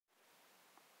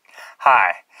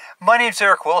Hi, my name's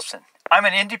Eric Wilson. I'm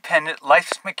an independent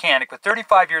licensed mechanic with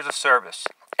 35 years of service,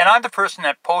 and I'm the person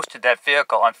that posted that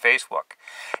vehicle on Facebook.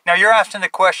 Now you're asking the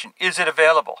question, is it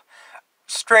available?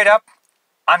 Straight up,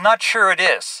 I'm not sure it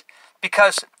is,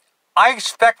 because I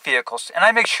inspect vehicles and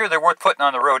I make sure they're worth putting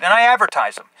on the road and I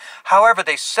advertise them. However,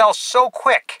 they sell so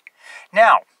quick.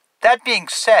 Now, that being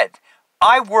said,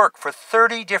 I work for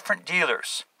 30 different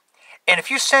dealers, and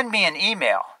if you send me an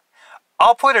email,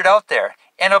 I'll put it out there,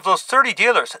 and of those 30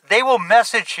 dealers, they will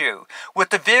message you with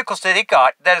the vehicles that they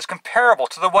got that is comparable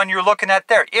to the one you're looking at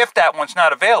there. If that one's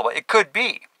not available, it could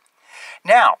be.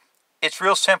 Now, it's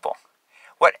real simple.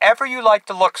 Whatever you like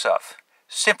the looks of,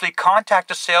 simply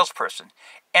contact a salesperson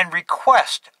and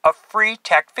request a free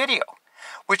tech video,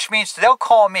 which means they'll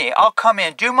call me, I'll come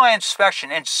in, do my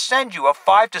inspection, and send you a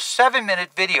 5 to 7 minute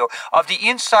video of the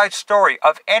inside story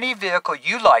of any vehicle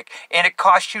you like, and it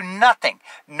costs you nothing.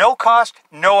 No cost,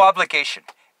 no obligation.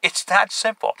 It's that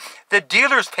simple. The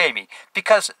dealers pay me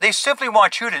because they simply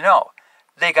want you to know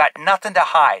they got nothing to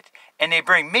hide, and they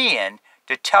bring me in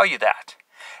to tell you that.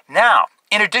 Now,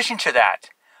 in addition to that,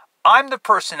 I'm the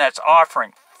person that's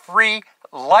offering free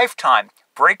lifetime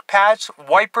brake pads,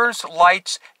 wipers,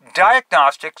 lights,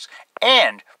 diagnostics,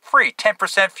 and free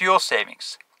 10% fuel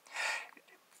savings.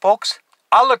 Folks,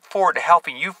 I look forward to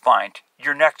helping you find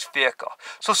your next vehicle.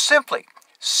 So simply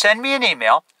send me an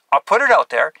email, I'll put it out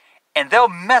there, and they'll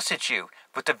message you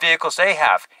with the vehicles they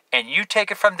have, and you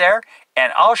take it from there,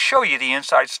 and I'll show you the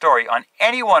inside story on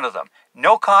any one of them.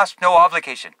 No cost, no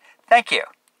obligation. Thank you.